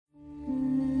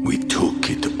We took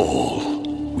it all.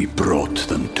 We brought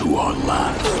them to our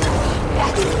land.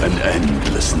 An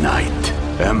endless night,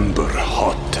 ember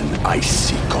hot and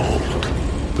icy cold.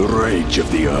 The rage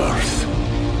of the earth.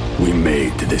 We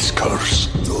made this curse.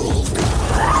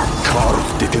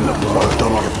 Carved it in the blood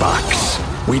on our backs.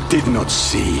 We did not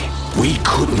see. We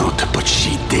could not, but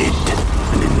she did.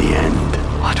 And in the end...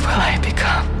 What will I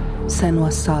become?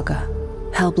 Senua's Saga.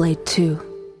 Hellblade 2.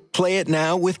 Play it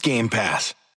now with Game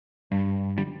Pass.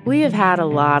 We have had a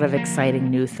lot of exciting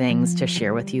new things to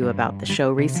share with you about the show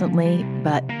recently,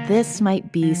 but this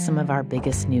might be some of our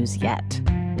biggest news yet.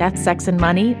 Death, Sex, and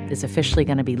Money is officially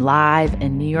going to be live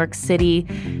in New York City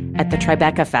at the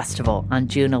Tribeca Festival on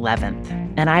June 11th.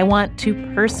 And I want to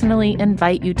personally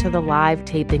invite you to the live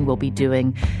taping we'll be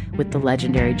doing with the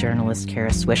legendary journalist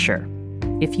Kara Swisher.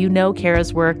 If you know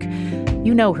Kara's work,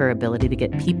 you know her ability to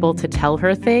get people to tell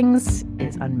her things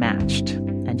is unmatched.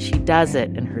 And she does it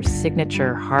in her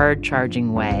signature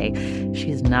hard-charging way.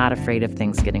 She's not afraid of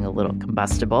things getting a little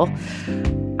combustible.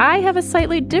 I have a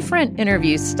slightly different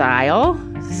interview style,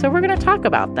 so we're going to talk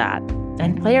about that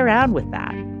and play around with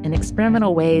that in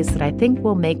experimental ways that I think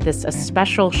will make this a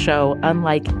special show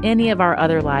unlike any of our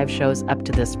other live shows up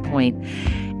to this point.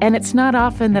 And it's not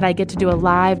often that I get to do a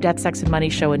live Death, Sex, and Money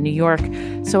show in New York,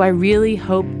 so I really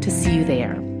hope to see you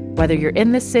there. Whether you're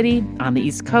in the city, on the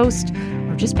East Coast,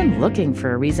 or just been looking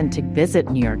for a reason to visit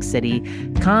New York City,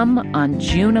 come on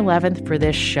June 11th for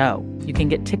this show. You can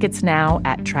get tickets now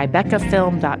at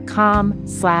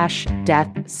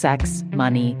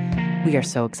tribecafilm.com/deathsexmoney. We are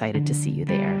so excited to see you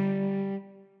there.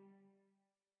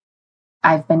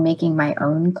 I've been making my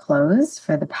own clothes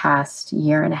for the past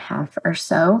year and a half or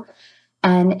so.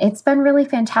 And it's been really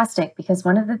fantastic because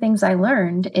one of the things I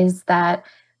learned is that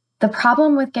the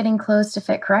problem with getting clothes to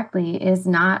fit correctly is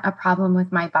not a problem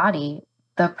with my body.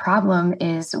 The problem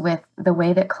is with the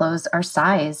way that clothes are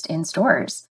sized in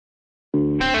stores.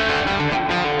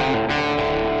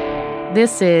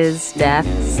 This is Death,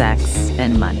 Sex,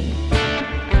 and Money,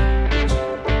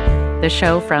 the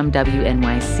show from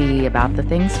WNYC about the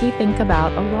things we think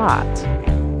about a lot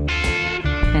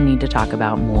and need to talk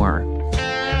about more.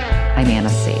 I'm Anna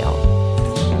Sale.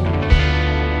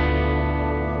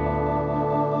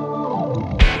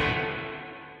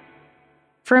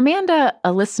 For Amanda,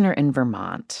 a listener in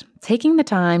Vermont, taking the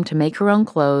time to make her own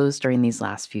clothes during these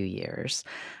last few years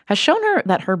has shown her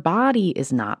that her body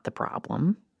is not the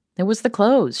problem. It was the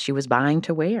clothes she was buying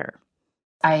to wear.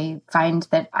 I find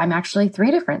that I'm actually 3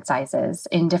 different sizes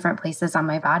in different places on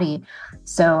my body.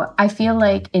 So I feel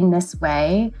like in this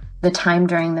way, the time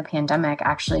during the pandemic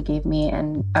actually gave me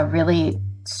a really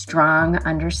strong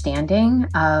understanding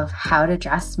of how to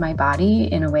dress my body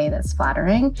in a way that's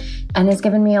flattering and has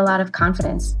given me a lot of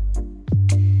confidence.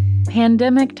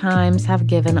 Pandemic times have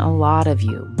given a lot of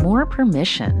you more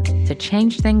permission to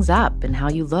change things up in how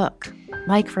you look,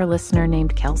 like for a listener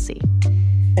named Kelsey.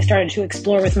 I started to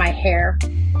explore with my hair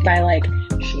by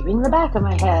shaving the back of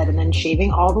my head and then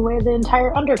shaving all the way the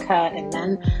entire undercut and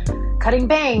then cutting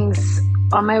bangs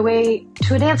on my way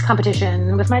to a dance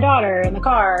competition with my daughter in the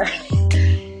car.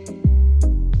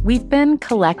 We've been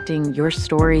collecting your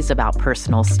stories about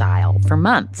personal style for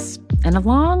months. And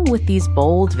along with these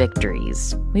bold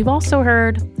victories, we've also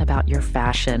heard about your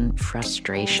fashion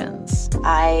frustrations.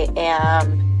 I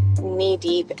am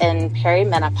knee-deep in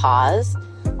perimenopause.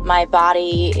 My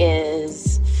body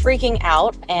is freaking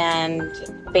out and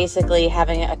basically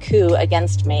having a coup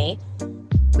against me.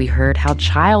 We heard how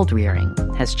child rearing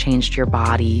has changed your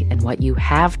body and what you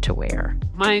have to wear.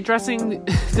 My dressing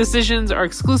decisions are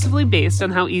exclusively based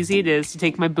on how easy it is to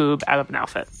take my boob out of an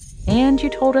outfit. And you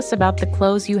told us about the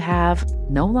clothes you have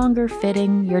no longer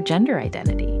fitting your gender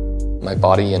identity. My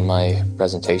body and my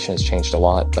presentation has changed a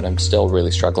lot, but I'm still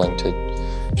really struggling to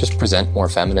just present more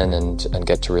feminine and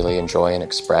get to really enjoy and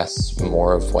express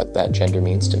more of what that gender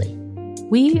means to me.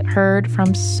 We heard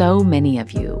from so many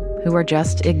of you who are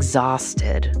just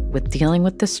exhausted with dealing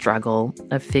with the struggle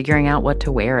of figuring out what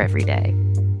to wear every day.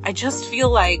 I just feel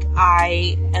like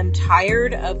I am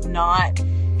tired of not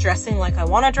dressing like I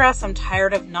want to dress. I'm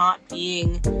tired of not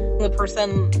being the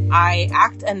person I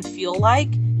act and feel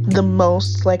like. The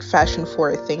most fashion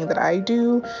forward thing that I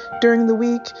do during the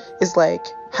week is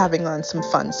having on some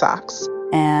fun socks.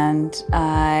 And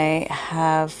I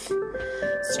have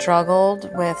struggled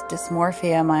with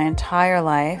dysmorphia my entire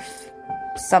life.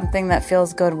 Something that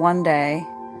feels good one day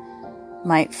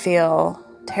might feel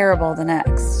terrible the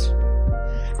next.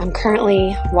 I'm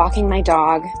currently walking my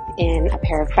dog in a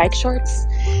pair of bike shorts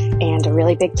and a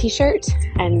really big t-shirt,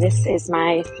 and this is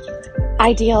my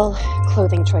ideal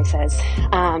clothing choices.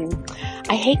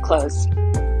 I hate clothes.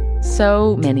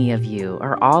 So many of you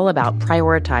are all about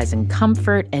prioritizing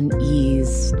comfort and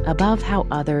ease above how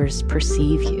others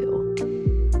perceive you.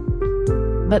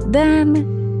 But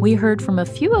then we heard from a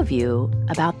few of you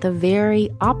about the very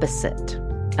opposite,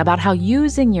 about how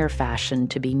using your fashion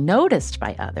to be noticed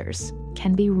by others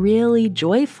can be really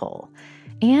joyful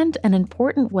and an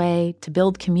important way to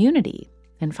build community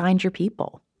and find your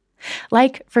people.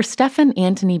 Like for Stephen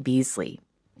Anthony Beasley.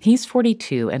 He's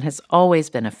 42 and has always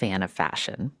been a fan of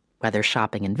fashion, whether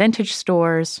shopping in vintage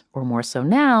stores or more so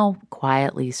now,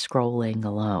 quietly scrolling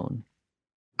alone.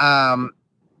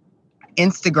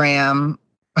 Instagram,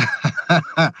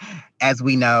 as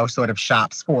we know, sort of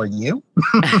shops for you.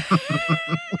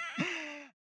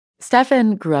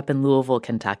 Stephen grew up in Louisville,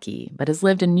 Kentucky, but has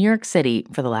lived in New York City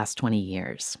for the last 20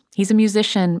 years. He's a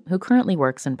musician who currently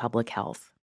works in public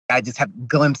health. I just have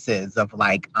glimpses of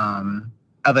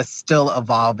of a still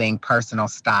evolving personal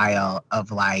style of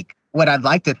what I'd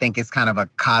like to think is kind of a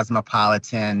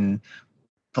cosmopolitan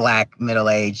Black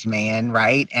middle-aged man,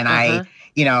 right? And I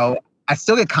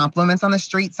still get compliments on the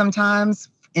street sometimes,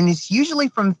 and it's usually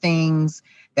from things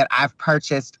that I've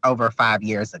purchased over 5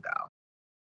 years ago.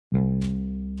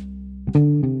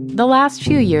 The last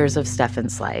few years of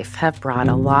Stephen's life have brought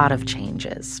a lot of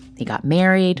changes. He got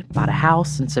married, bought a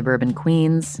house in suburban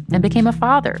Queens, and became a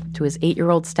father to his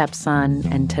 8-year-old stepson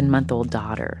and 10-month-old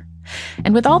daughter.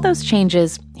 And with all those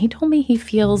changes, he told me he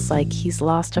feels like he's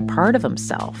lost a part of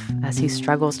himself as he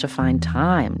struggles to find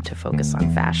time to focus on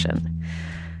fashion.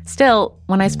 Still,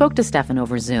 when I spoke to Stephen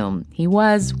over Zoom, he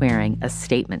was wearing a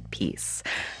statement piece,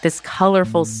 this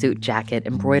colorful suit jacket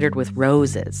embroidered with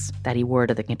roses that he wore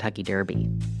to the Kentucky Derby.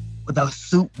 The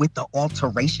suit with the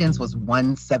alterations was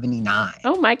 $179.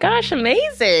 Oh my gosh,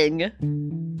 amazing.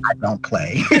 I don't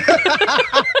play.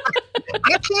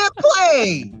 I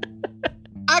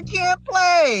can't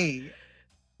play.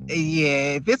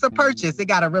 Yeah, if it's a purchase, it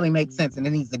gotta really make sense and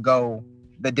it needs to go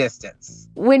the distance.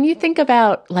 When you think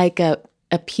about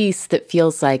a piece that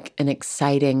feels like an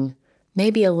exciting,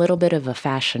 maybe a little bit of a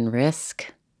fashion risk,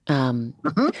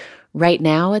 right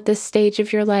now at this stage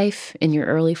of your life, in your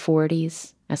early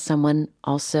 40s, as someone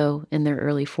also in their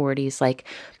early 40s,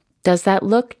 does that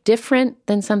look different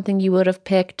than something you would have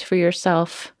picked for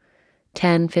yourself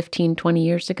 10, 15, 20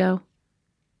 years ago?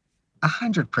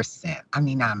 100%. I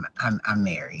mean, I'm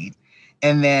married,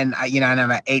 and then and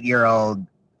I'm an 8-year-old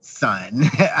son,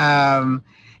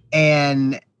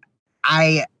 and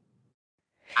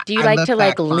do you like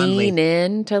to lean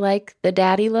in to the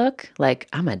daddy look?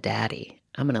 I'm a daddy.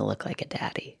 I'm going to look like a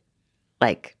daddy.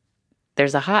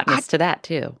 There's a hotness to that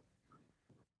too.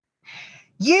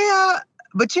 Yeah,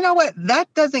 but you know what?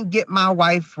 That doesn't get my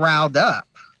wife riled up.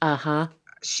 Uh-huh.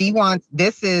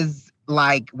 This is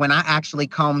when I actually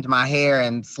combed my hair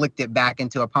and slicked it back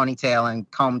into a ponytail and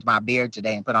combed my beard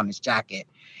today and put on this jacket.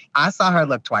 I saw her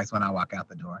look twice when I walk out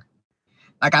the door.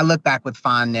 I look back with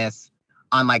fondness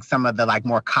on some of the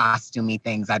more costumey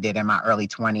things I did in my early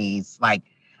 20s.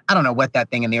 I don't know what that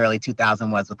thing in the early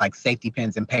 2000s was with safety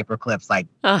pins and paper clips,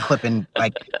 clipping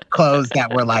clothes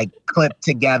that were clipped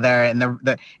together, and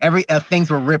things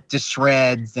were ripped to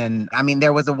shreds. And I mean,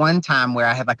 there was a one time where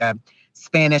I had a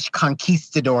Spanish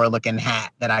conquistador looking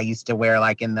hat that I used to wear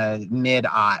in the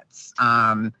mid-aughts.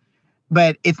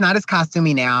 But it's not as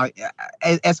costumey now.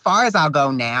 As far as I'll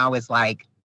go now is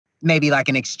maybe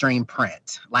an extreme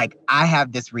print. I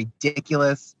have this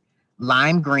ridiculous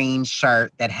lime green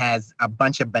shirt that has a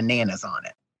bunch of bananas on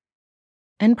it.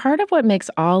 And part of what makes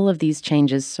all of these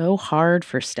changes so hard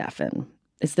for Stephen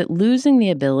is that losing the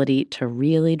ability to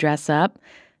really dress up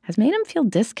has made him feel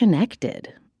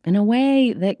disconnected in a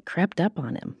way that crept up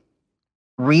on him.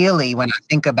 Really, when I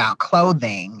think about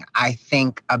clothing, I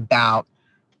think about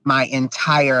my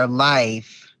entire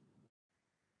life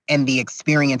and the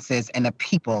experiences and the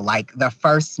people. The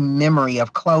first memory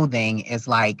of clothing is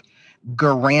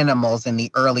Garanimals in the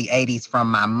early 80s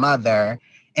from my mother.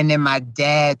 And then my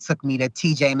dad took me to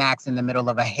TJ Maxx in the middle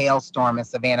of a hailstorm in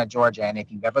Savannah, Georgia. And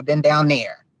if you've ever been down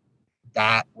there,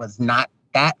 that was not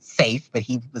that safe, but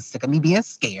he was sick of me being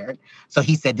scared. So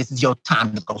he said, this is your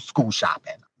time to go school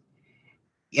shopping.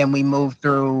 And we moved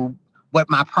through what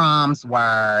my proms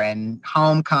were and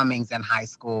homecomings in high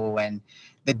school and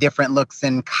the different looks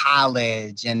in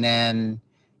college. And then,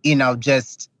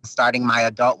 just starting my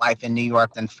adult life in New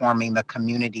York and forming the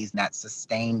communities that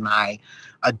sustained my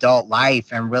adult life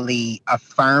and really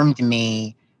affirmed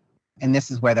me. And this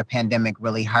is where the pandemic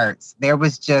really hurts. There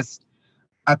was just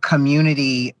a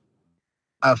community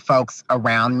of folks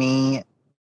around me,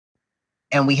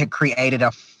 and we had created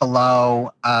a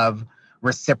flow of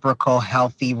reciprocal,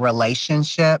 healthy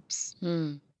relationships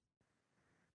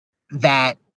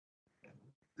that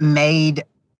made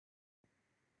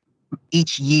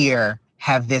each year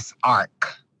have this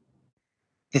arc,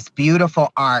 this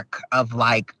beautiful arc of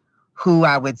like who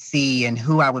I would see and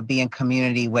who I would be in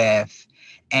community with,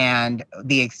 and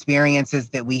the experiences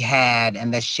that we had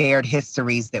and the shared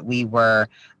histories that we were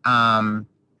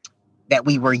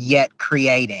yet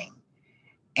creating.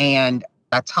 And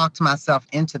I talked myself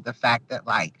into the fact that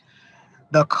like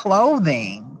the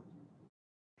clothing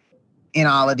in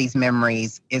all of these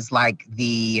memories is like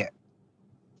the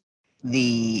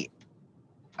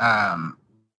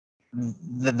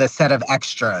set of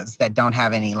extras that don't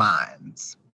have any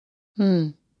lines.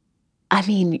 I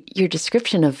mean, your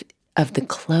description of the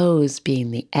clothes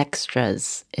being the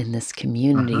extras in this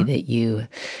community that you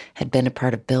had been a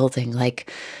part of building,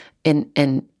 like,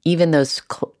 and even those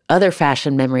other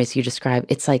fashion memories you described,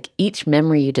 it's like each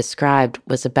memory you described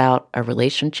was about a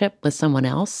relationship with someone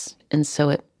else. And so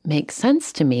it makes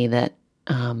sense to me that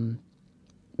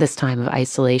this time of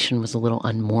isolation was a little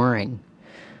unmooring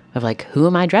of like, who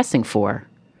am I dressing for?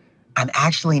 I'm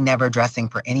actually never dressing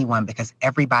for anyone because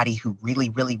everybody who really,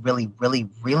 really, really, really,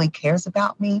 really cares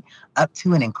about me, up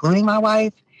to and including my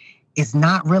wife, is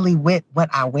not really with what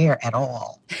I wear at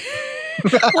all.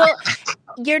 Well,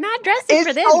 you're not dressing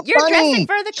for them. So you're funny. Dressing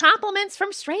for the compliments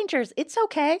from strangers. It's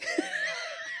okay.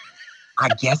 I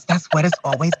guess that's what it's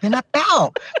always been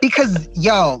about. Because,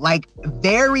 like,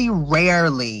 very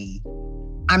rarely,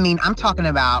 I mean, I'm talking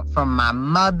about from my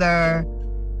mother,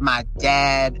 my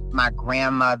dad, my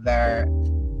grandmother,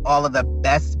 all of the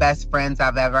best friends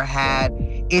I've ever had.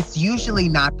 It's usually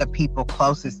not the people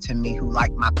closest to me who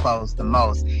like my clothes the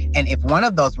most. And if one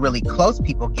of those really close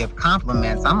people give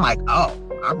compliments, I'm like, oh,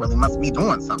 I really must be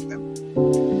doing something.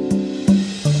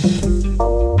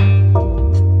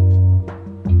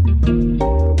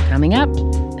 Coming up,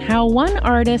 how one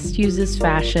artist uses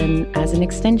fashion as an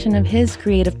extension of his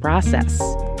creative process,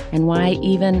 and why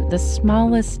even the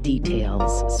smallest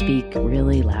details speak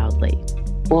really loudly.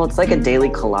 Well, it's like a daily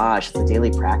collage. It's a daily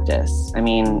practice. I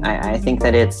mean, I think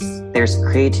that there's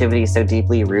creativity so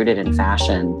deeply rooted in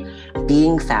fashion.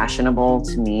 Being fashionable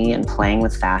to me and playing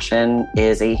with fashion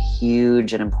is a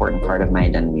huge and important part of my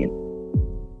identity.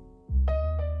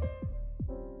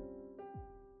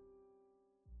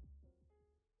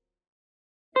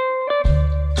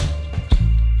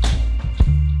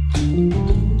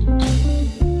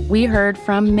 We heard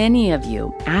from many of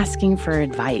you asking for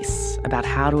advice about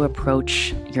how to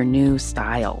approach your new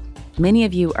style. Many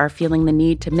of you are feeling the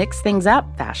need to mix things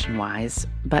up fashion-wise,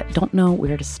 but don't know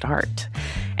where to start.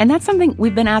 And that's something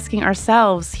we've been asking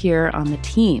ourselves here on the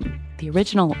team. The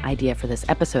original idea for this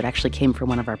episode actually came from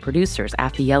one of our producers,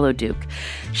 Afi Yellowduke.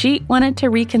 She wanted to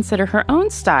reconsider her own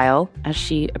style as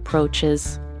she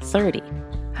approaches 30.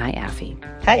 Hi, Afi.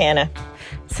 Hi, Anna.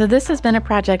 So this has been a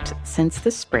project since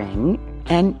the spring,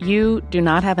 and you do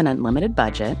not have an unlimited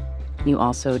budget. You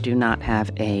also do not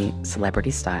have a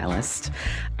celebrity stylist.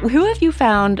 Who have you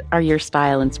found are your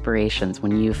style inspirations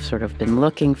when you've sort of been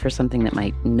looking for something that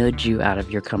might nudge you out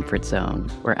of your comfort zone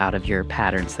or out of your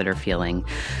patterns that are feeling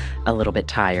a little bit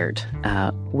tired?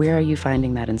 Where are you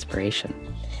finding that inspiration?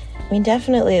 I mean,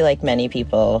 definitely, like many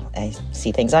people, I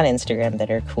see things on Instagram that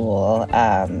are cool.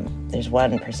 There's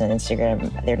one person on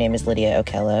Instagram, their name is Lydia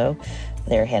Okello.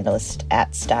 Their handle is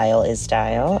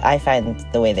 @StyleIsStyle. I find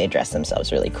the way they dress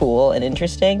themselves really cool and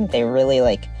interesting. They're really,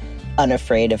 like,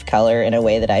 unafraid of color in a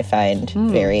way that I find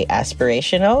very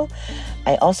aspirational.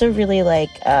 I also really like,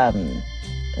 there's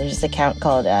this account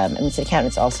called, it's an account,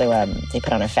 it's also, they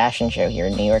put on a fashion show here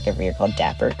in New York every year called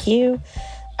Dapper Q.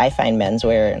 I find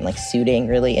menswear and like suiting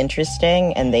really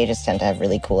interesting, and they just tend to have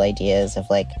really cool ideas of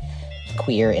like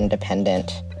queer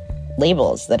independent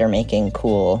labels that are making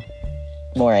cool,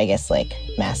 more, I guess, like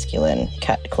masculine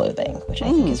cut clothing, which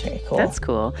I think is very cool. That's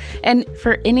cool. And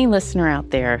for any listener out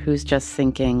there who's just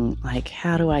thinking, like,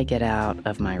 how do I get out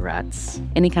of my ruts?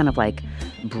 Any kind of like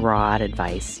broad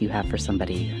advice you have for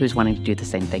somebody who's wanting to do the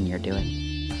same thing you're doing?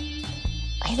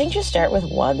 I think just start with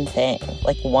one thing,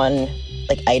 like one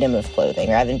item of clothing,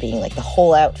 rather than being like the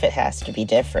whole outfit has to be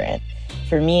different.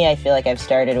 For me, I feel like I've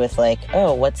started with like,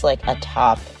 oh, what's like a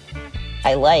top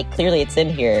I like? Clearly it's in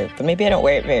here, but maybe I don't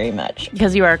wear it very much.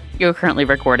 Because you're currently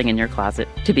recording in your closet,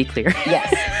 to be clear.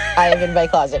 Yes, I am in my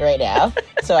closet right now.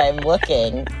 So I'm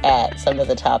looking at some of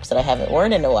the tops that I haven't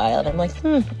worn in a while, and I'm like,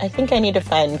 I think I need to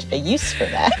find a use for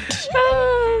that.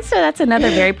 So that's another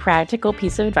very practical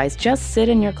piece of advice. Just sit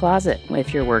in your closet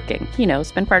if you're working. You know,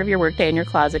 spend part of your workday in your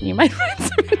closet and you might find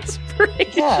some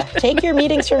inspiration. Yeah, take your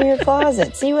meetings from your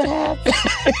closet. See what happens.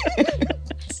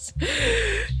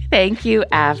 Thank you,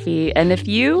 Affy. And if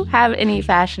you have any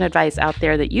fashion advice out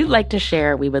there that you'd like to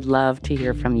share, we would love to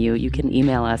hear from you. You can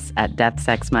email us at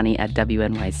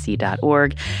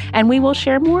deathsexmoney@wnyc.org, and we will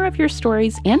share more of your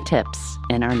stories and tips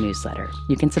in our newsletter.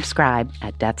 You can subscribe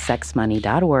at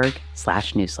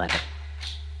deathsexmoney.org/newsletter.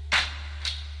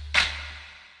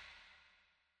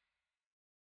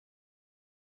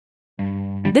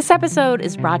 This episode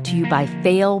is brought to you by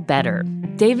Fail Better,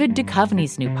 David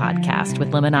Duchovny's new podcast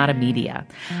with Limonada Media.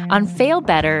 On Fail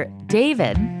Better,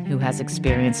 David, who has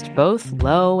experienced both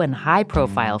low and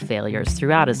high-profile failures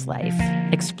throughout his life,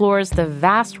 explores the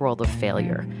vast world of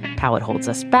failure, how it holds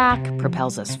us back,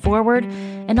 propels us forward,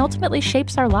 and ultimately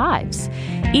shapes our lives.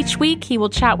 Each week, he will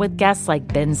chat with guests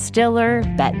like Ben Stiller,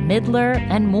 Bette Midler,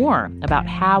 and more about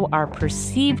how our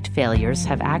perceived failures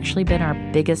have actually been our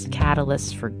biggest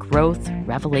catalysts for growth,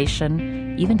 revelation,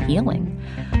 even healing.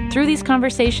 Through these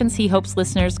conversations, he hopes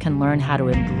listeners can learn how to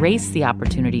embrace the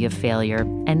opportunity of failure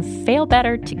and fail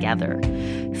better together.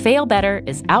 Fail Better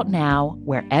is out now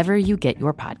wherever you get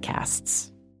your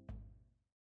podcasts.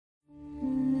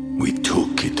 We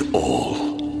took it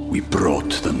all. We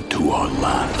brought them to our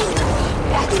land.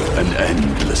 An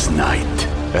endless night,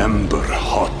 ember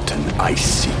hot and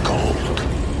icy cold.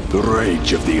 The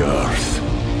rage of the earth.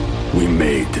 We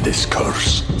made this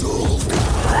curse.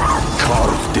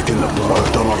 Carved it in the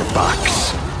blood on our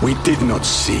backs. We did not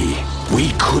see.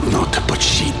 We could not, but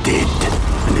she did.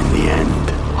 And in the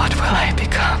end, what will I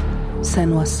become?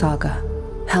 Senua's Saga.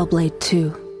 Hellblade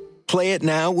 2. Play it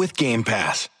now with Game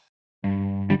Pass.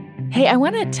 Hey, I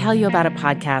want to tell you about a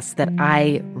podcast that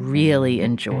I really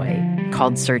enjoy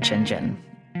called Search Engine.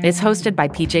 It's hosted by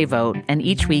PJ Vogt, and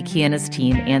each week he and his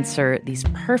team answer these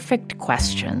perfect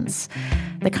questions.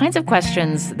 The kinds of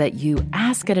questions that you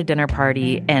ask at a dinner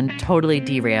party and totally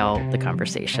derail the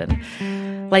conversation.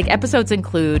 Like episodes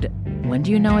include, when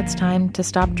do you know it's time to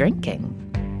stop drinking?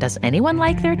 Does anyone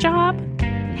like their job?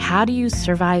 How do you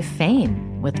survive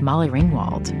fame with Molly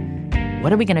Ringwald?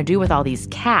 What are we going to do with all these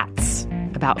cats?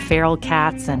 About feral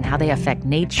cats and how they affect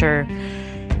nature.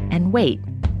 And wait,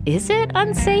 is it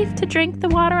unsafe to drink the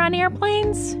water on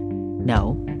airplanes?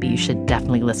 No, but you should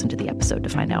definitely listen to the episode to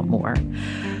find out more.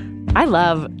 I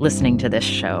love listening to this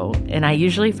show, and I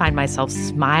usually find myself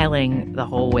smiling the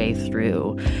whole way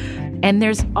through. And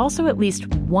there's also at least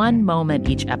one moment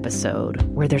each episode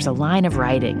where there's a line of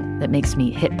writing that makes me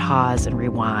hit pause and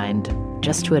rewind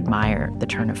just to admire the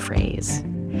turn of phrase.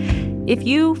 If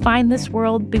you find this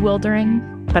world bewildering,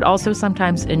 but also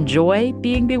sometimes enjoy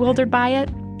being bewildered by it,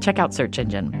 check out Search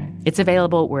Engine. It's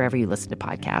available wherever you listen to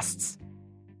podcasts.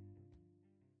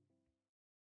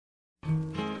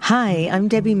 Hi, I'm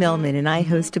Debbie Millman, and I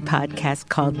host a podcast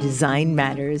called Design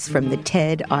Matters from the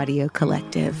TED Audio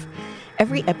Collective.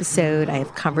 Every episode, I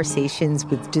have conversations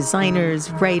with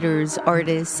designers, writers,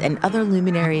 artists, and other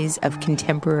luminaries of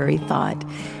contemporary thought.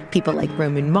 People like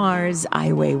Roman Mars, Ai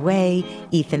Weiwei,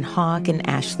 Ethan Hawke, and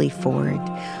Ashley Ford.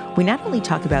 We not only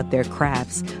talk about their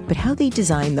crafts, but how they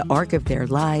design the arc of their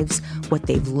lives, what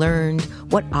they've learned,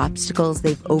 what obstacles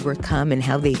they've overcome and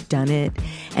how they've done it,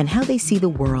 and how they see the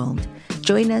world.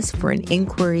 Join us for an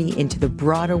inquiry into the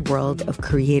broader world of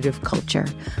creative culture.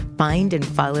 Find and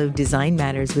follow Design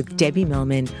Matters with Debbie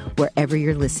Millman wherever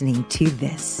you're listening to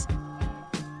this.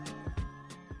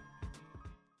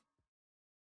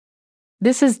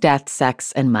 This is Death,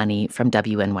 Sex, and Money from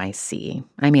WNYC.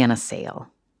 I'm Anna Sale.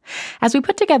 As we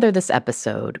put together this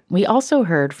episode, we also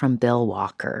heard from Bill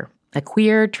Walker, a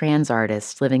queer trans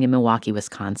artist living in Milwaukee,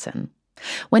 Wisconsin.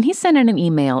 When he sent in an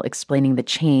email explaining the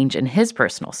change in his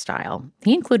personal style,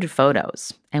 he included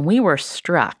photos, and we were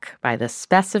struck by the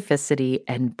specificity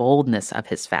and boldness of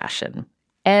his fashion.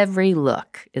 Every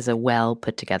look is a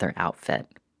well-put-together outfit.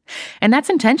 And that's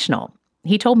intentional.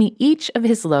 He told me each of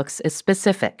his looks is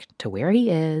specific to where he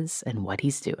is and what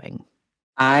he's doing.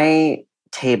 I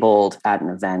tabled at an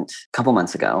event a couple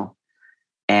months ago,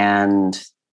 and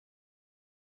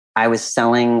I was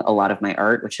selling a lot of my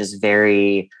art, which is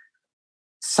very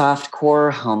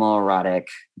softcore homoerotic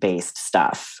based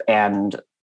stuff. And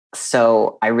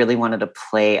so I really wanted to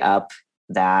play up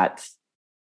that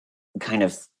kind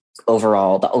of the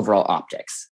overall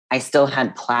optics. I still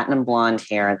had platinum blonde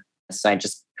hair, so I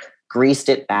just greased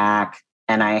it back,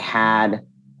 and I had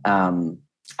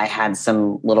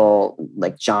some little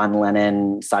like John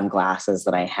Lennon sunglasses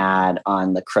that I had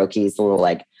on the croquis, the little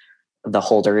like the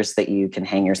holders that you can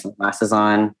hang your sunglasses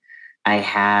on. I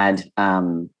had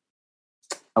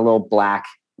a little black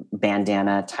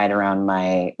bandana tied around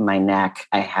my neck.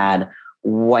 I had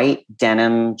white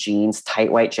denim jeans,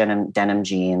 tight white denim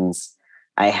jeans.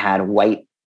 I had white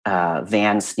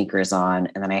Vans sneakers on,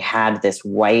 and then I had this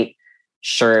white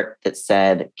shirt that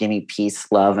said, "Give me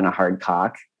peace, love, and a hard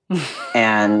cock."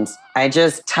 And I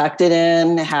just tucked it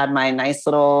in, had my nice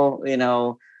little,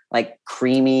 like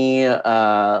creamy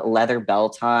leather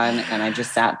belt on. And I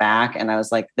just sat back and I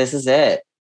was like, this is it.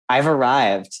 I've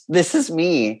arrived. This is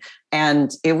me.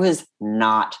 And it was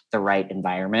not the right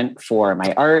environment for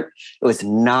my art. It was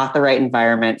not the right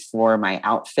environment for my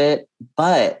outfit.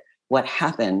 But what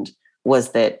happened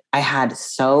was that I had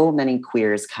so many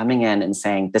queers coming in and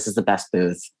saying, this is the best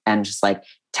booth, and just like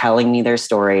telling me their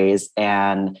stories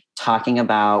and talking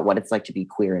about what it's like to be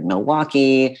queer in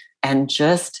Milwaukee and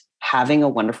just having a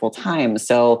wonderful time.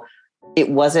 So it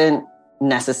wasn't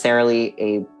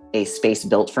necessarily a space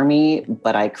built for me,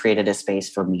 but I created a space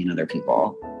for me and other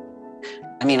people.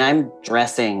 I mean, I'm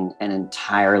dressing an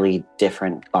entirely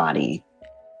different body.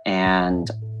 And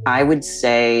I would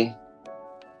say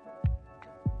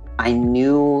I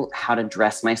knew how to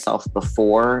dress myself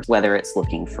before, whether it's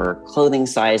looking for clothing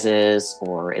sizes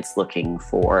or it's looking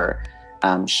for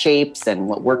shapes and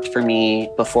what worked for me.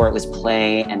 Before it was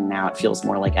play, and now it feels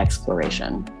more like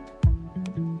exploration.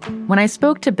 When I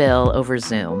spoke to Bill over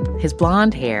Zoom, his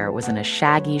blonde hair was in a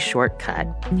shaggy short cut.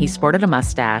 He sported a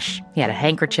mustache, he had a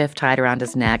handkerchief tied around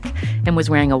his neck, and was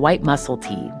wearing a white muscle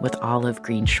tee with olive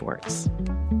green shorts.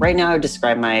 Right now, I would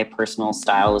describe my personal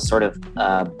style as sort of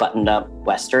buttoned up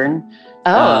Western.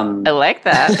 Oh, I like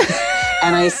that.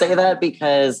 And I say that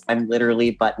because I'm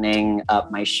literally buttoning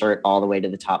up my shirt all the way to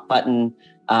the top button.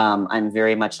 I'm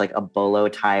very much like a bolo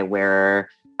tie wearer.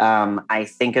 I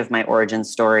think of my origin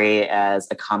story as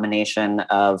a combination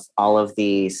of all of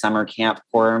the summer camp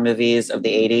horror movies of the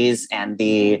 80s and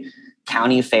the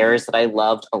county fairs that I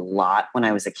loved a lot when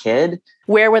I was a kid.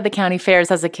 Where were the county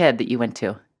fairs as a kid that you went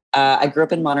to? I grew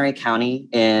up in Monterey County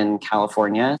in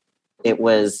California. It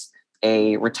was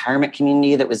a retirement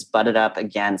community that was butted up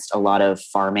against a lot of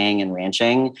farming and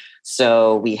ranching.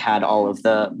 So we had all of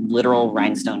the literal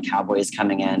rhinestone cowboys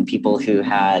coming in, people who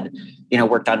had,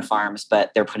 worked on farms,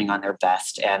 but they're putting on their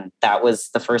vest. And that was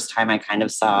the first time I kind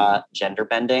of saw gender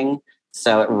bending.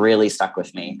 So it really stuck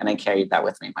with me. And I carried that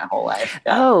with me my whole life.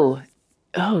 Yeah.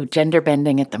 Oh, gender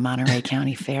bending at the Monterey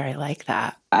County Fair. I like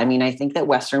that. I mean, I think that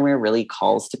Western wear really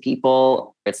calls to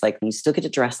people. It's like, you still get to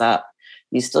dress up.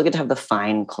 You still get to have the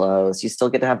fine clothes. You still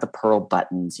get to have the pearl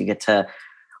buttons. You get to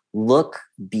look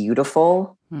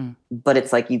beautiful, but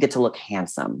it's like you get to look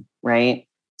handsome, right?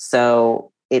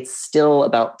 So it's still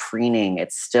about preening.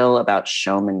 It's still about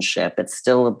showmanship. It's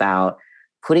still about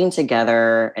putting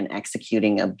together and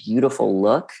executing a beautiful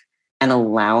look and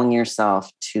allowing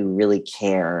yourself to really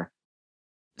care.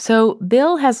 So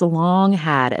Bill has long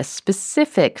had a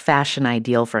specific fashion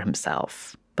ideal for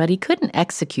himself, but he couldn't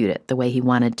execute it the way he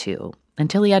wanted to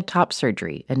until he had top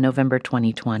surgery in November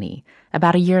 2020,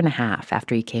 about a year and a half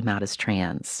after he came out as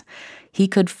trans. He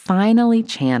could finally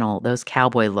channel those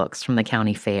cowboy looks from the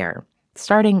county fair,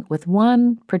 starting with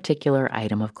one particular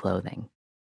item of clothing.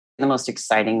 The most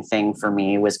exciting thing for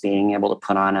me was being able to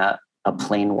put on a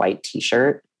plain white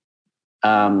t-shirt.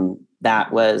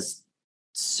 That was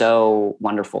so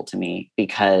wonderful to me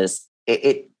because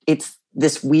it's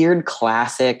this weird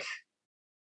classic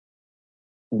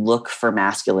look for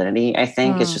masculinity. I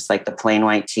think it's just like the plain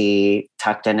white tee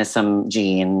tucked into some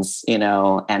jeans,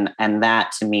 and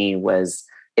that to me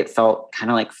it felt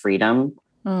kind of like freedom.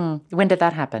 When did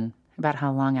that happen? About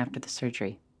how long after the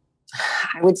surgery?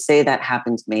 I would say that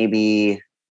happened maybe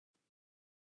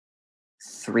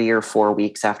 3 or 4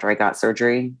 weeks after I got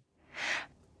surgery.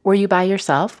 Were you by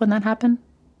yourself when that happened?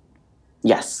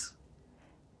 Yes.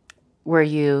 Were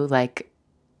you like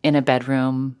in a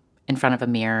bedroom in front of a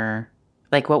mirror?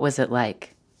 Like, what was it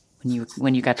like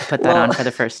when you got to put that on for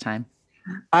the first time?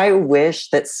 I wish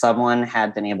that someone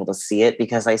had been able to see it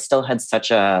because I still had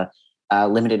such a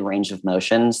limited range of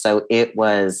motion. So it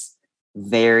was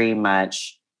very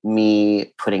much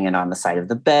me putting it on the side of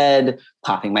the bed,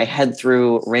 popping my head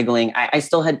through, wriggling. I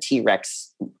still had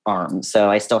T-Rex arms,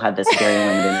 so I still had this very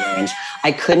limited range.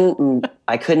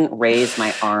 I couldn't raise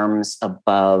my arms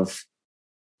above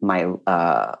my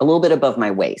a little bit above my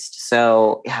waist.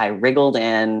 So I wriggled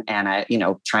in and I,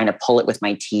 trying to pull it with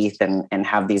my teeth and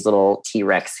have these little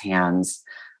T-Rex hands.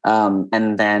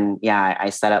 And then, I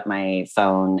set up my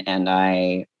phone and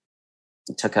I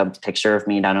took a picture of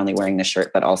me not only wearing the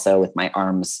shirt, but also with my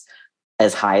arms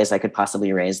as high as I could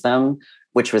possibly raise them,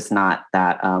 which was not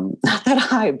that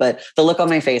high, but the look on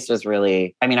my face was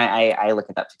really, I look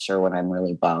at that picture when I'm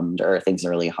really bummed or things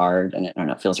are really hard and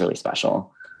it feels really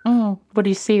special. What do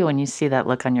you see when you see that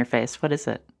look on your face? What is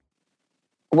it?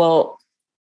 Well,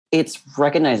 it's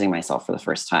recognizing myself for the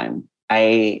first time.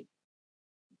 I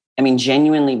mean,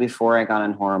 genuinely, before I got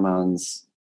on hormones,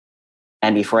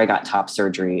 And before I got top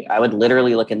surgery, I would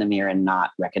literally look in the mirror and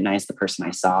not recognize the person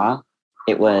I saw.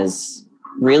 It was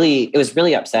really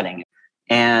upsetting.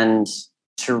 And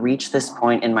to reach this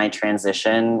point in my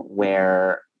transition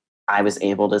where I was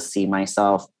able to see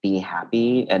myself be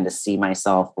happy and to see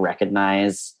myself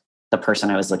recognize the person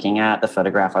I was looking at, the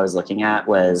photograph I was looking at,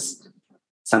 was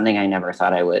something I never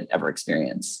thought I would ever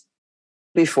experience.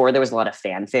 Before, there was a lot of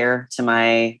fanfare to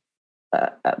my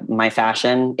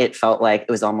fashion. It felt like it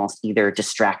was almost either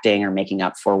distracting or making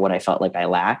up for what I felt like I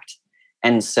lacked.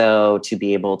 And so to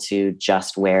be able to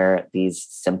just wear these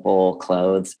simple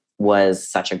clothes was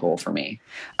such a goal for me.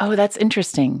 Oh, that's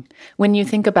interesting. When you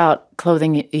think about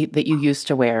clothing that you used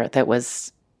to wear that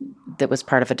was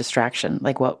part of a distraction,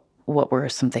 like what were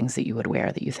some things that you would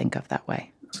wear that you think of that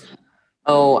way?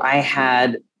 Oh, I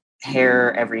had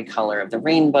hair every color of the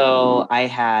rainbow. I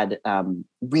had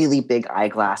really big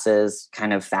eyeglasses,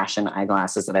 kind of fashion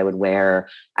eyeglasses that I would wear.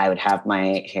 I would have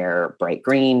my hair bright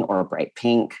green or bright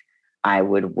pink. I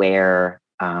would wear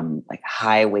like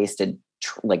high-waisted,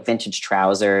 like vintage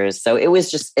trousers. So it was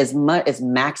just as much as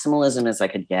maximalism as I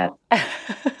could get.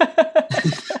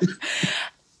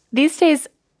 These days,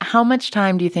 how much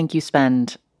time do you think you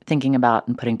spend thinking about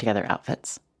and putting together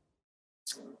outfits?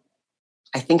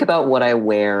 I think about what I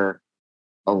wear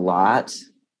a lot.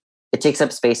 It takes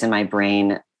up space in my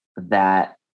brain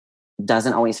that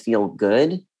doesn't always feel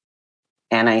good.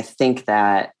 And I think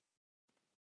that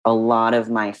a lot of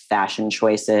my fashion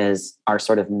choices are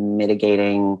sort of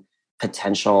mitigating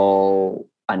potential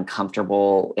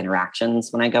uncomfortable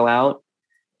interactions when I go out.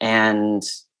 And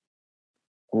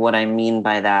what I mean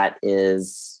by that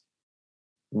is,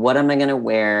 what am I going to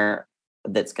wear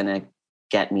that's going to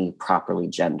get me properly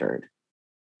gendered?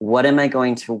 What am I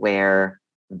going to wear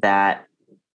that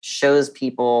shows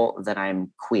people that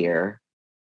I'm queer?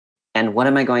 And what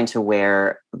am I going to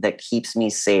wear that keeps me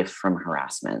safe from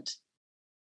harassment?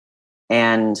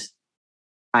 And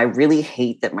I really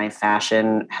hate that my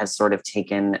fashion has sort of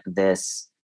taken this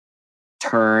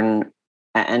turn.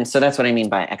 And so that's what I mean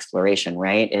by exploration,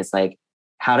 right? Is like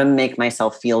how to make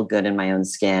myself feel good in my own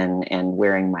skin and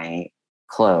wearing my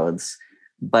clothes,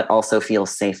 but also feel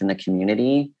safe in the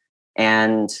community.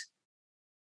 And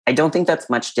I don't think that's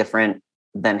much different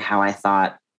than how I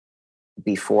thought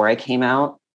before I came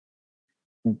out.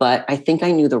 But I think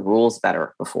I knew the rules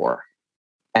better before.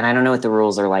 And I don't know what the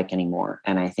rules are like anymore.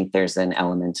 And I think there's an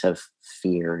element of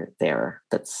fear there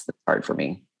that's hard for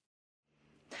me.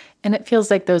 And it feels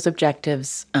like those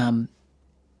objectives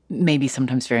maybe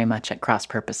sometimes very much at cross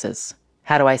purposes.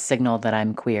 How do I signal that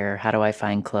I'm queer? How do I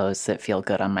find clothes that feel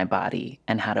good on my body?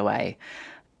 And how do I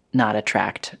not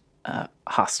attract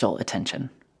hostile attention?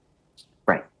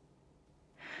 Right.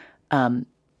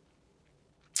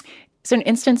 Is there an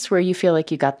instance where you feel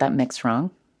like you got that mix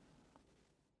wrong?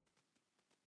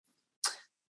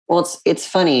 Well, it's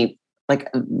funny,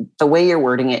 like the way you're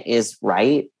wording it is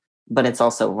right, but it's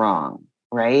also wrong,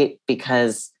 right?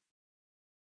 Because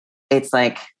it's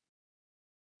like,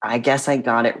 I guess I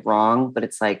got it wrong, but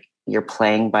it's like you're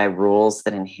playing by rules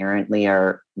that inherently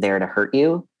are there to hurt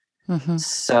you. Mm-hmm.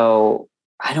 So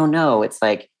I don't know. It's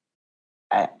like,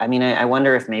 I mean, I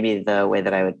wonder if maybe the way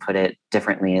that I would put it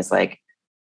differently is like,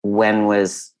 when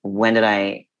did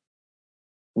I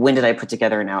put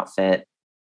together an outfit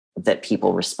that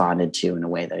people responded to in a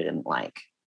way that I didn't like?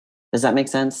 Does that make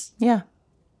sense? Yeah.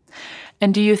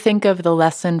 And do you think of the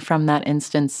lesson from that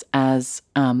instance as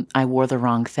I wore the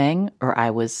wrong thing, or I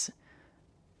was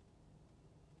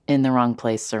in the wrong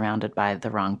place surrounded by the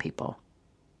wrong people?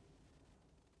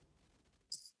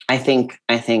 I think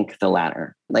the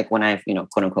latter. Like when I've,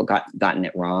 quote unquote, gotten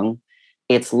it wrong,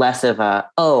 it's less of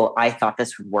I thought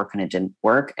this would work and it didn't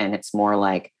work. And it's more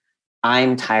like,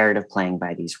 I'm tired of playing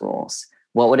by these rules.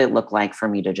 What would it look like for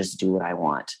me to just do what I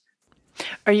want?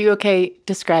 Are you okay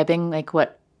describing like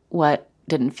what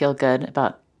didn't feel good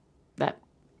about that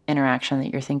interaction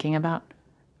that you're thinking about?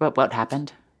 What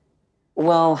happened?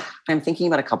 Well, I'm thinking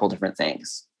about a couple different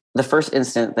things. The first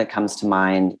instant that comes to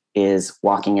mind is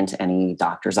walking into any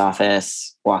doctor's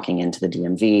office, walking into the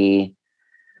DMV,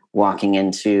 walking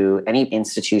into any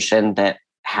institution that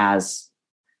has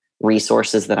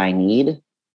resources that I need,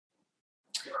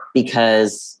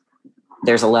 because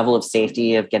there's a level of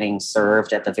safety of getting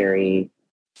served at the very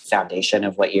foundation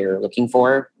of what you're looking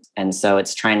for. And so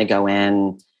it's trying to go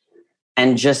in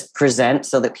and just present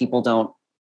so that people don't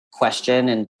question.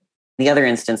 And the other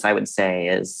instance I would say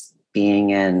is being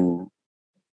in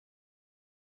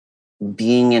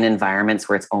environments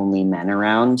where it's only men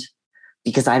around,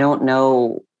 because I don't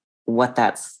know what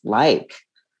that's like.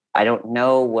 I don't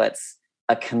know what's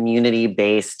a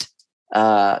community-based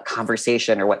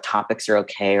conversation or what topics are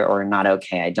okay or not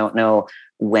okay. I don't know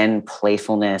when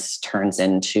playfulness turns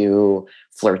into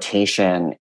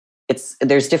flirtation.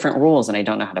 There's different rules and I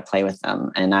don't know how to play with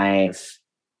them. And I've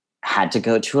had to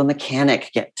go to a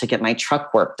mechanic to get my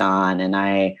truck worked on, and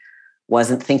I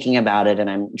wasn't thinking about it, and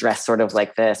I'm dressed sort of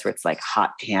like this, where it's like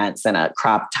hot pants and a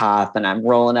crop top, and I'm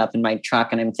rolling up in my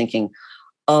truck and I'm thinking,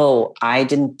 oh, I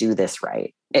didn't do this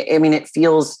right. I mean, it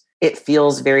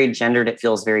feels very gendered. It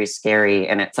feels very scary.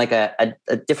 And it's like a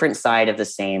different side of the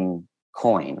same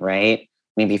coin, right? I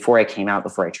mean, before I came out,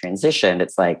 before I transitioned,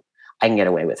 it's like, I can get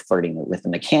away with flirting with the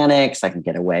mechanics. I can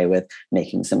get away with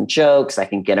making some jokes. I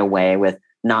can get away with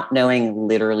not knowing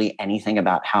literally anything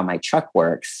about how my truck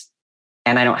works.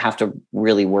 And I don't have to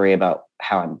really worry about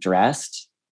how I'm dressed.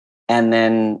 And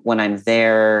then when I'm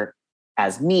there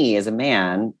as me, as a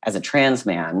man, as a trans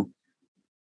man,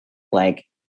 like,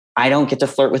 I don't get to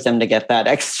flirt with them to get that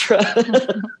extra,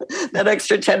 that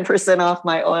extra 10% off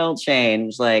my oil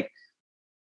change. Like,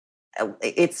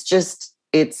 it's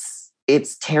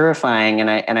terrifying.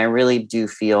 And I really do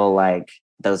feel like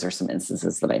those are some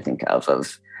instances that I think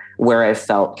of where I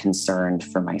felt concerned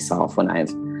for myself when I've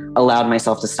allowed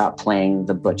myself to stop playing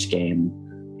the butch game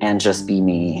and just be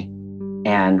me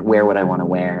and wear what I want to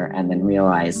wear, and then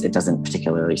realize it doesn't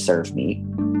particularly serve me.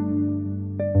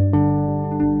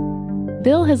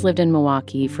 Bill has lived in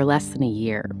Milwaukee for less than a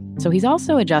year, so he's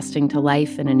also adjusting to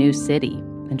life in a new city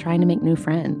and trying to make new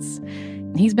friends.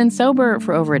 He's been sober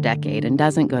for over a decade and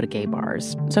doesn't go to gay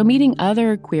bars, so meeting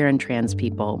other queer and trans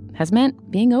people has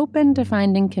meant being open to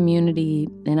finding community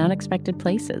in unexpected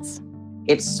places.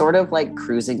 It's sort of like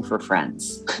cruising for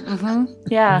friends. Mm-hmm.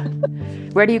 Yeah.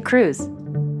 Where do you cruise?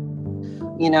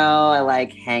 You know, I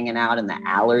like hanging out in the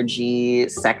allergy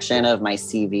section of my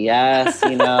CVS,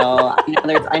 you know.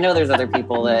 I know there's other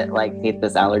people that like hate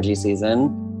this allergy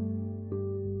season.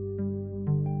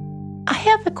 I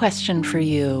have a question for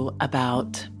you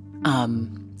about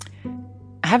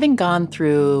having gone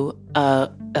through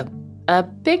a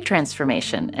big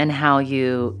transformation in how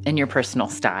in your personal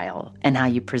style and how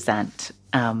you present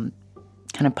kind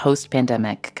of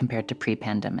post-pandemic compared to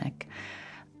pre-pandemic.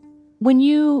 When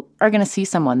you are going to see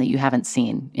someone that you haven't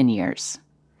seen in years,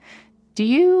 do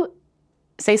you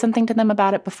say something to them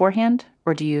about it beforehand,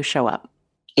 or do you show up?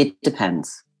 It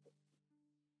depends.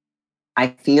 I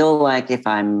feel like if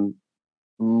I'm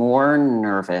more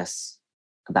nervous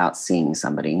about seeing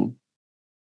somebody,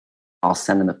 I'll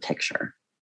send them a picture.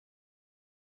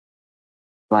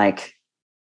 Like,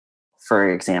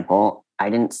 for example,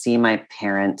 I didn't see my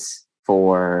parents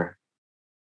for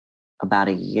about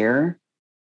a year,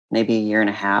 maybe a year and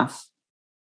a half.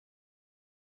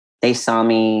 They saw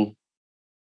me,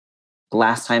 the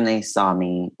last time they saw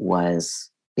me was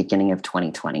beginning of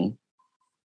 2020.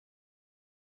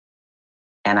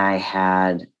 And I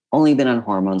had only been on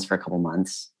hormones for a couple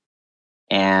months,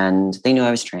 and they knew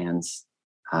I was trans.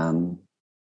 But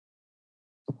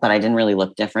I didn't really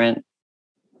look different.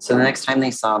 So the next time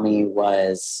they saw me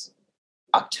was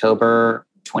October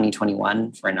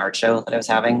 2021 for an art show that I was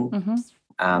having.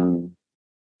 Mm-hmm.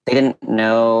 They didn't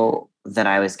know that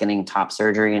I was getting top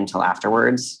surgery until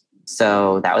afterwards.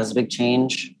 So that was a big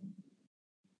change.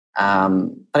 But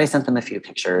I sent them a few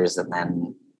pictures, and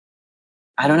then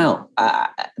I don't know.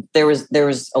 There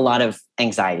was a lot of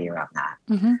anxiety around that.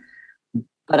 Mm-hmm.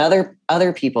 But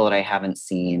other people that I haven't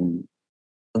seen,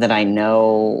 that I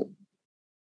know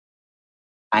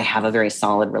I have a very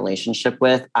solid relationship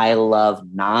with, I love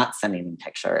not sending them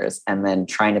pictures and then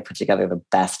trying to put together the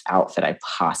best outfit I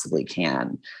possibly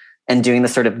can. And doing the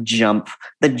sort of jump,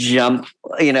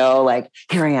 you know, like,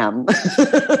 here I am.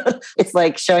 It's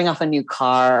like showing off a new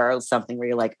car or something where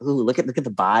you're like, ooh, look at the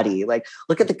body. Like,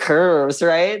 look at the curves,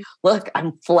 right? Look,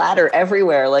 I'm flatter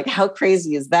everywhere. Like, how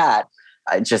crazy is that?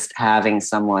 Just having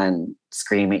someone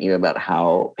scream at you about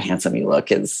how handsome you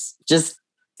look is just,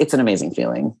 it's an amazing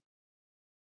feeling.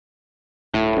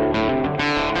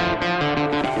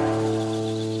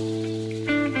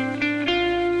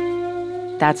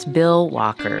 That's Bill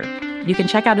Walker. You can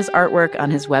check out his artwork on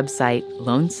his website,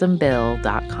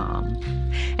 lonesomebill.com.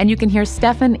 And you can hear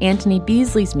Stephen Anthony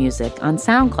Beasley's music on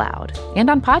SoundCloud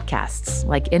and on podcasts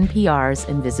like NPR's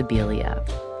Invisibilia.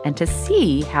 And to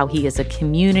see how he is a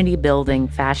community-building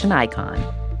fashion icon,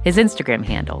 his Instagram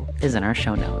handle is in our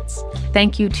show notes.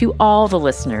 Thank you to all the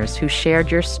listeners who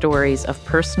shared your stories of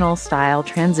personal style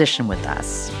transition with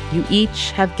us. You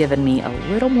each have given me a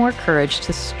little more courage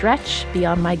to stretch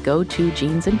beyond my go-to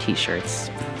jeans and t-shirts.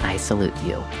 I salute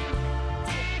you.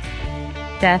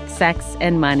 Death, Sex,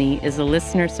 and Money is a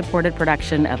listener-supported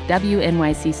production of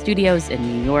WNYC Studios in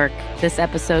New York. This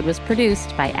episode was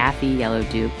produced by Affy Yellow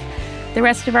Duke. The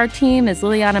rest of our team is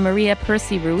Liliana Maria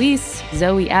Percy Ruiz,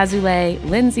 Zoe Azulay,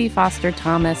 Lindsay Foster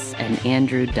Thomas, and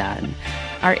Andrew Dunn.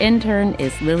 Our intern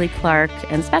is Lily Clark,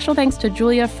 and special thanks to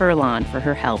Julia Furlan for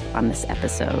her help on this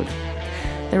episode.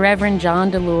 The Reverend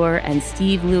John Delore and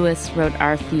Steve Lewis wrote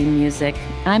our theme music.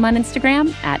 I'm on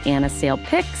Instagram at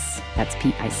AnnaSalePics, that's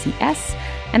P-I-C-S,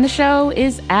 and the show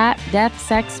is at Death,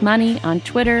 Sex, Money on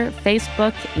Twitter,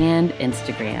 Facebook, and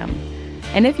Instagram.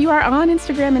 And if you are on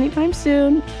Instagram anytime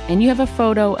soon and you have a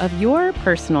photo of your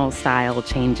personal style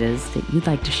changes that you'd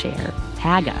like to share,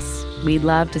 tag us. We'd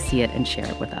love to see it and share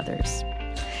it with others.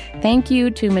 Thank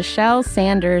you to Michelle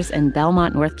Sanders in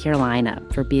Belmont, North Carolina,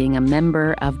 for being a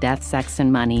member of Death, Sex,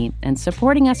 and Money and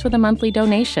supporting us with a monthly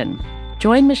donation.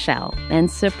 Join Michelle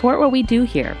and support what we do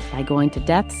here by going to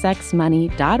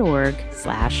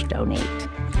deathsexmoney.org/donate.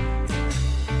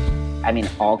 I mean,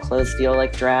 all clothes feel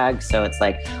like drag. So it's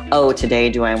like, oh, today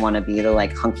do I want to be the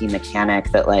like hunky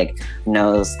mechanic that like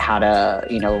knows how to,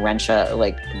 wrench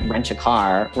a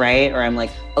car, right? Or I'm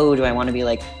like, oh, do I want to be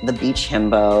like the beach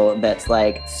himbo that's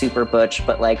like super butch,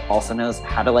 but like also knows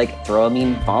how to like throw a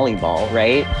mean volleyball,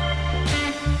 right?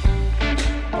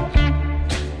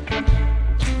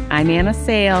 I'm Anna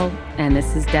Sale, and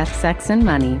this is Death, Sex, and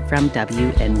Money from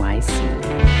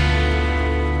WNYC.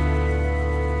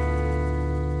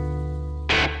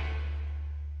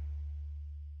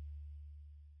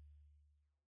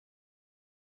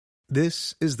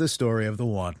 This is the story of the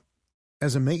one.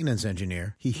 As a maintenance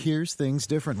engineer, he hears things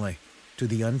differently. To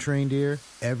the untrained ear,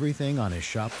 everything on his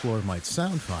shop floor might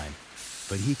sound fine,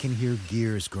 but he can hear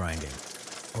gears grinding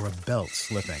or a belt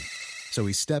slipping. So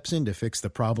he steps in to fix the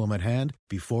problem at hand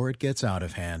before it gets out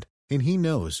of hand. And he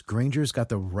knows Grainger's got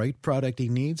the right product he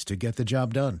needs to get the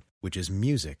job done, which is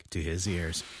music to his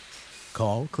ears.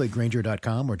 Call, click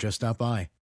Grainger.com, or just stop by.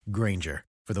 Grainger,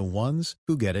 for the ones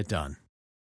who get it done.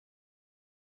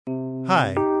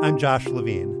 Hi, I'm Josh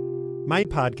Levine. My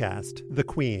podcast, The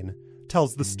Queen,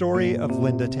 tells the story of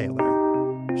Linda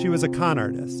Taylor. She was a con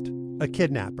artist, a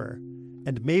kidnapper,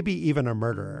 and maybe even a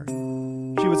murderer.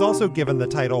 She was also given the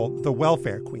title the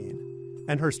Welfare Queen,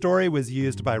 and her story was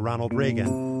used by Ronald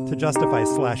Reagan to justify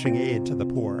slashing aid to the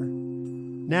poor.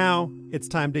 Now, it's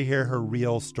time to hear her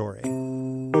real story.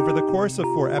 Over the course of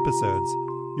 4 episodes,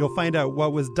 you'll find out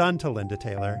what was done to Linda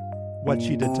Taylor, what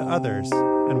she did to others,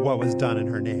 and what was done in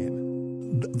her name.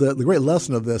 The great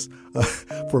lesson of this,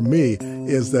 for me,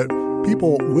 is that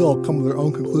people will come to their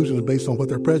own conclusions based on what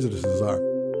their prejudices are.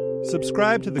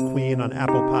 Subscribe to The Queen on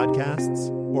Apple Podcasts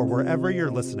or wherever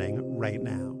you're listening right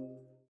now.